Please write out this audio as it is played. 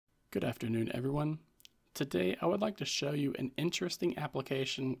Good afternoon, everyone. Today I would like to show you an interesting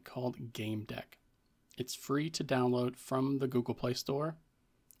application called Gamedeck. It's free to download from the Google Play Store,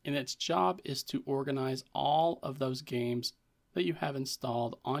 and its job is to organize all of those games that you have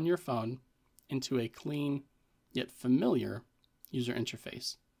installed on your phone into a clean yet familiar user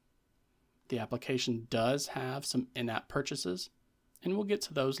interface. The application does have some in-app purchases, and we'll get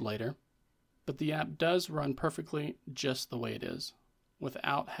to those later, but the app does run perfectly just the way it is,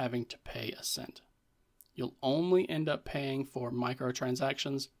 without having to pay a cent. You'll only end up paying for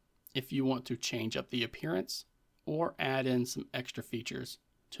microtransactions if you want to change up the appearance or add in some extra features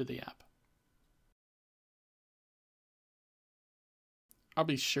to the app. I'll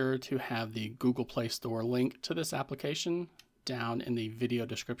be sure to have the Google Play Store link to this application down in the video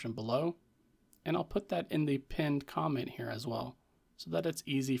description below, and I'll put that in the pinned comment here as well, so that it's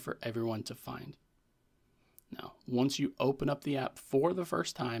easy for everyone to find. Now, once you open up the app for the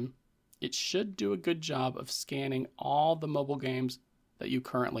first time, it should do a good job of scanning all the mobile games that you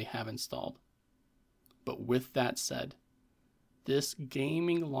currently have installed. But with that said, this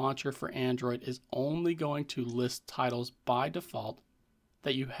gaming launcher for Android is only going to list titles by default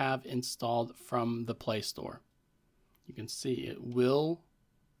that you have installed from the Play Store. You can see it will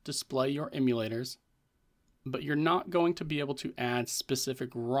display your emulators, but you're not going to be able to add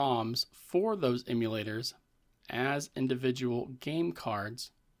specific ROMs for those emulators as individual game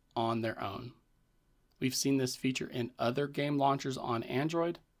cards on their own. We've seen this feature in other game launchers on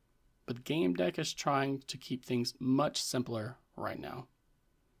Android, but Gamedeck is trying to keep things much simpler right now.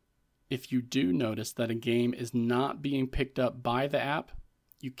 If you do notice that a game is not being picked up by the app,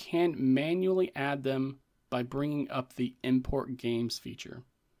 you can manually add them by bringing up the Import Games feature.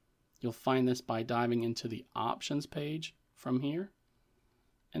 You'll find this by diving into the Options page from here,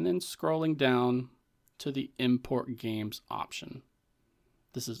 and then scrolling down to the Import Games option.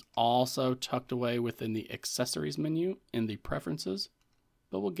 This is also tucked away within the Accessories menu in the Preferences,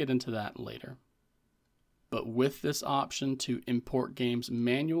 but we'll get into that later. But with this option to import games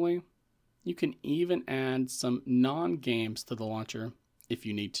manually, you can even add some non-games to the launcher if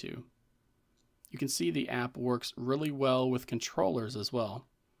you need to. You can see the app works really well with controllers as well,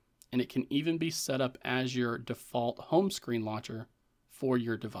 and it can even be set up as your default home screen launcher for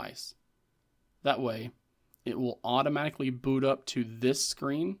your device. That way, it will automatically boot up to this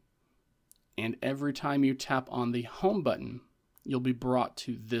screen, and every time you tap on the home button, you'll be brought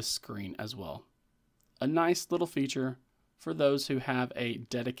to this screen as well. A nice little feature for those who have a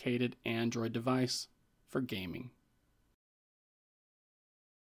dedicated Android device for gaming.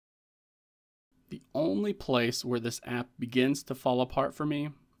 The only place where this app begins to fall apart for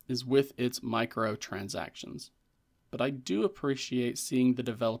me is with its microtransactions. But I do appreciate seeing the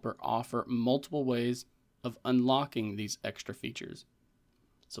developer offer multiple ways of unlocking these extra features.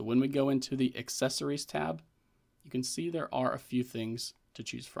 So when we go into the Accessories tab, you can see there are a few things to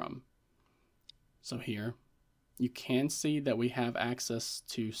choose from. So here, you can see that we have access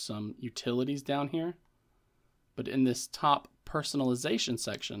to some utilities down here, but in this top personalization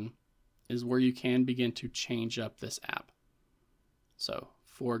section is where you can begin to change up this app. So,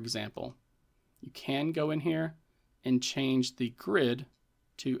 for example, you can go in here and change the grid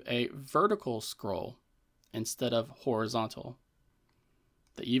to a vertical scroll instead of horizontal.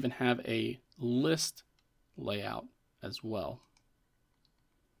 They even have a list layout as well.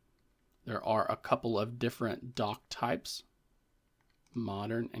 There are a couple of different dock types,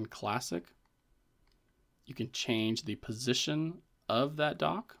 modern and classic. You can change the position of that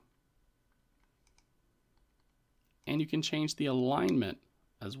dock, and you can change the alignment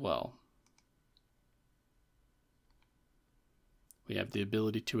as well. We have the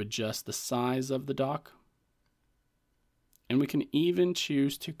ability to adjust the size of the dock, and we can even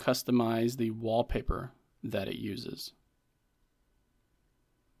choose to customize the wallpaper that it uses.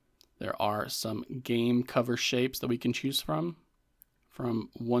 There are some game cover shapes that we can choose from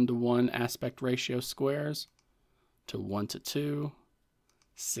 1:1 aspect ratio squares to 1:2,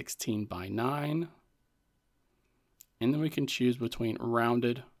 16:9, and then we can choose between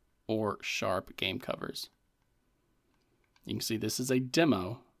rounded or sharp game covers. You can see this is a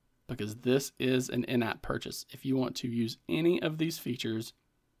demo because this is an in-app purchase. If you want to use any of these features,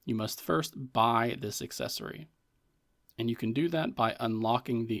 you must first buy this accessory. And you can do that by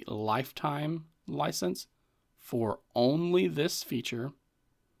unlocking the lifetime license for only this feature,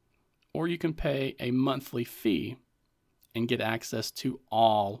 or you can pay a monthly fee and get access to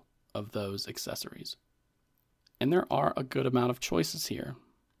all of those accessories. And there are a good amount of choices here.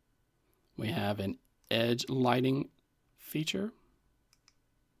 We have an edge lighting feature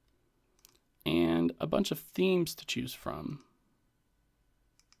and a bunch of themes to choose from.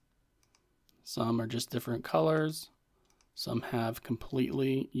 Some are just different colors. Some have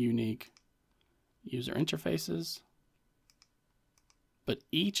completely unique user interfaces. But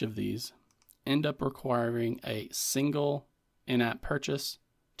each of these end up requiring a single in-app purchase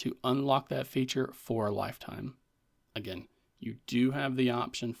to unlock that feature for a lifetime. Again, you do have the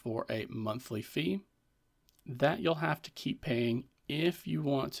option for a monthly fee that you'll have to keep paying if you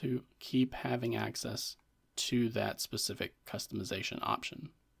want to keep having access to that specific customization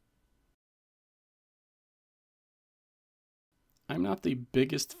option. I'm not the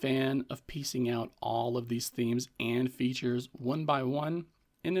biggest fan of piecing out all of these themes and features one by one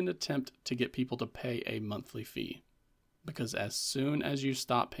in an attempt to get people to pay a monthly fee. Because as soon as you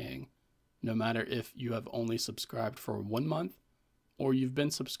stop paying, no matter if you have only subscribed for 1 month or you've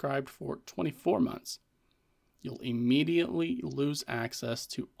been subscribed for 24 months, you'll immediately lose access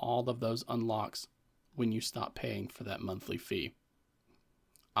to all of those unlocks when you stop paying for that monthly fee.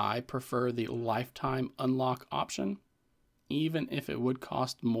 I prefer the lifetime unlock option, even if it would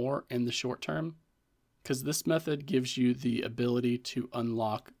cost more in the short term, because this method gives you the ability to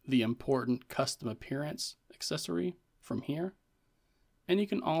unlock the important custom appearance accessory from here, and you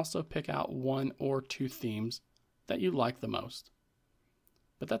can also pick out 1 or 2 themes that you like the most.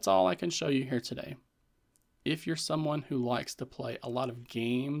 But that's all I can show you here today. If you're someone who likes to play a lot of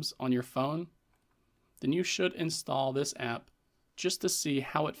games on your phone, then you should install this app just to see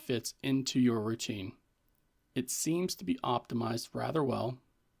how it fits into your routine. It seems to be optimized rather well,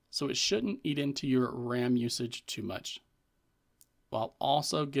 so it shouldn't eat into your RAM usage too much, while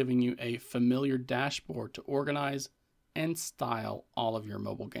also giving you a familiar dashboard to organize and style all of your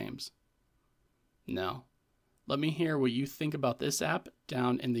mobile games. Now, let me hear what you think about this app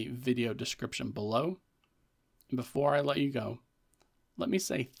down in the video description below. And before I let you go, let me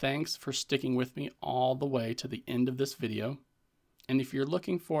say thanks for sticking with me all the way to the end of this video. And if you're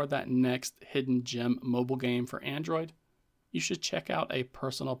looking for that next hidden gem mobile game for Android, you should check out a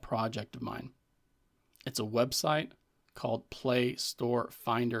personal project of mine. It's a website called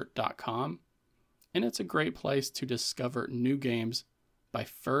playstorefinder.com, and it's a great place to discover new games by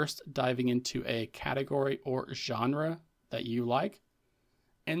first diving into a category or genre that you like,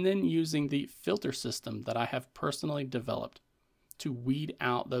 and then using the filter system that I have personally developed to weed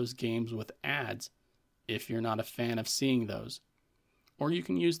out those games with ads if you're not a fan of seeing those. Or you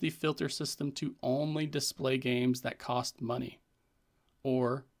can use the filter system to only display games that cost money,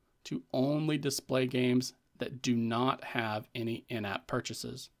 or to only display games that do not have any in-app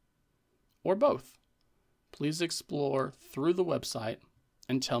purchases, or both. Please explore through the website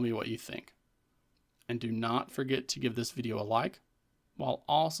and tell me what you think. And do not forget to give this video a like, while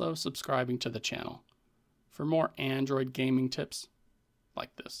also subscribing to the channel for more Android gaming tips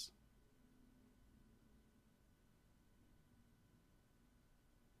like this.